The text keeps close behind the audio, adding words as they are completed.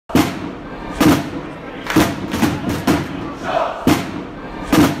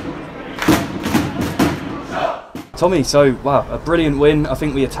Tommy, so wow, a brilliant win. I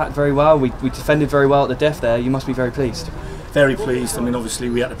think we attacked very well. We defended very well at the death there. You must be very pleased. Very pleased. I mean, obviously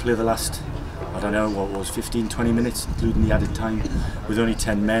we had to play the last, I don't know what it was, 15-20 minutes, including the added time, with only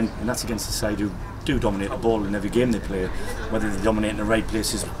 10 men, and that's against the side who do dominate the ball in every game they play. Whether they dominate in the right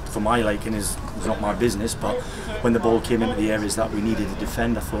places for my liking is not my business, but when the ball came into the areas that we needed to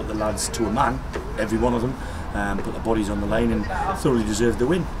defend, I thought the lads, to a man, every one of them, put their bodies on the line and thoroughly deserved the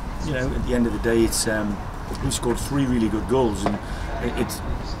win. You know, at the end of the day, it's we scored 3 really good goals, and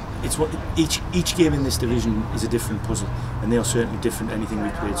it's what each game in this division is a different puzzle, and they are certainly different to anything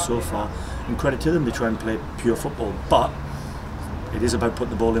we've played so far. And credit to them, they try and play pure football, but it is about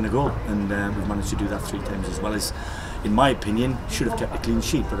putting the ball in a goal, and we've managed to do that 3 times, as well as, in my opinion, should have kept a clean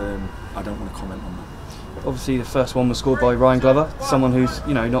sheet, but I don't want to comment on that. Obviously the first one was scored by Ryan Glover, someone who's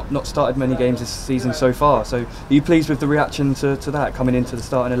not started many games this season so far. So are you pleased with the reaction to that, coming into the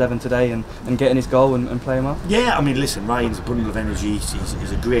starting 11 today and getting his goal and playing well? Yeah, I mean, listen, Ryan's a bundle of energy.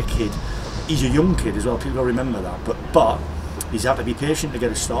 He's a great kid. He's a young kid as well, people will remember that, but he's had to be patient to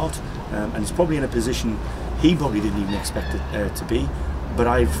get a start, and he's probably in a position he probably didn't even expect it to be, but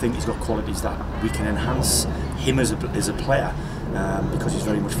I think he's got qualities that we can enhance him as a player, because he's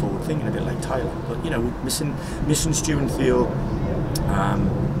very much forward thinking, a bit like Tyler. But missing Stu and Theo,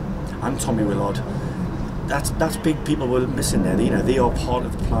 and Tommy Willard, that's big. People were missing there. They are part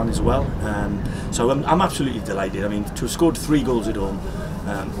of the plan as well. So I'm absolutely delighted. I mean, to have scored 3 goals at home,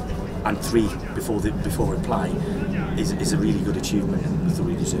 and 3 before reply is a really good achievement, and we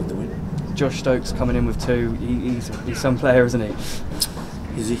thoroughly deserve the win. Josh Stokes coming in with 2. He's some player, isn't he?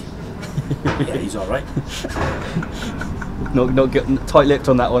 Is he? Yeah, he's all right. Not getting tight-lipped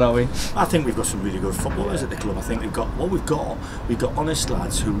on that one, are we? I think we've got some really good footballers at the club. I think we've got honest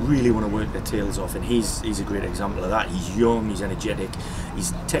lads who really want to work their tails off, and he's a great example of that. He's young, he's energetic,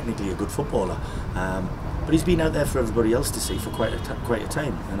 he's technically a good footballer, but he's been out there for everybody else to see for quite a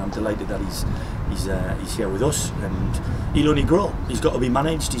time, and I'm delighted that he's here with us, and he'll only grow. He's got to be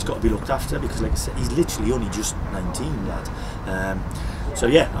managed, he's got to be looked after, because, like I said, he's literally only just 19, lad. So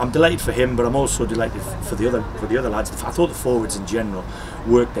yeah, I'm delighted for him, but I'm also delighted for the other lads. I thought the forwards in general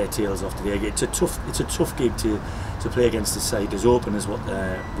worked their tails off today. It's a tough game to play against a side as open as what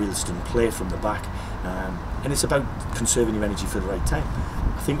Wealdstone play from the back, and it's about conserving your energy for the right time.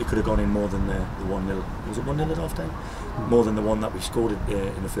 I think we could have gone in more than the 1-0. Was it 1-0 at half time? More than the one that we scored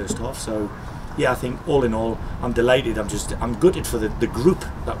in the first half. So yeah, I think all in all, I'm delighted. I'm gutted for the group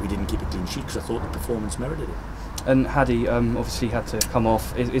that we didn't keep a clean sheet, because I thought the performance merited it. And Haddy obviously had to come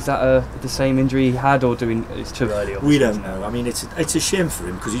off. Is that the same injury he had, or it's too early? We don't know. I mean, it's a shame for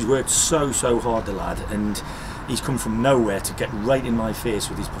him, because he's worked so hard, the lad, and he's come from nowhere to get right in my face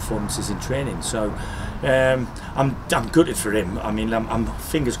with his performances in training. So I'm gutted for him. I mean, I'm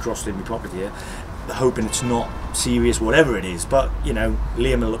fingers crossed in my pocket here, hoping it's not serious, whatever it is. But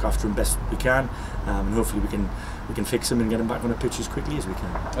Liam will look after him best we can, and hopefully we can fix him and get him back on the pitch as quickly as we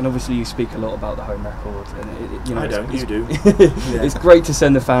can. And obviously you speak a lot about the home record, and I don't, you do. Yeah. It's great to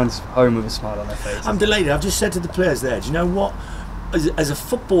send the fans home with a smile on their face. I'm delighted. I've just said to the players there, do you know what? As a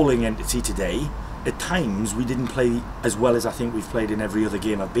footballing entity today, at times we didn't play as well as I think we've played in every other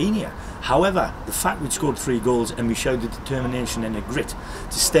game I've been here. However, the fact we'd scored 3 goals and we showed the determination and the grit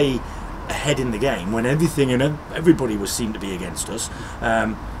to stay ahead in the game when everything and everybody seemed to be against us,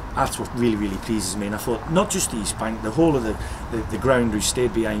 that's what really pleases me. And I thought, not just the East Bank, the whole of the ground who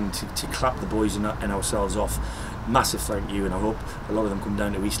stayed behind to clap the boys and ourselves off, massive thank you, and I hope a lot of them come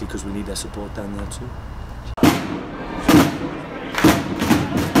down to Eastleigh, because we need their support down there too.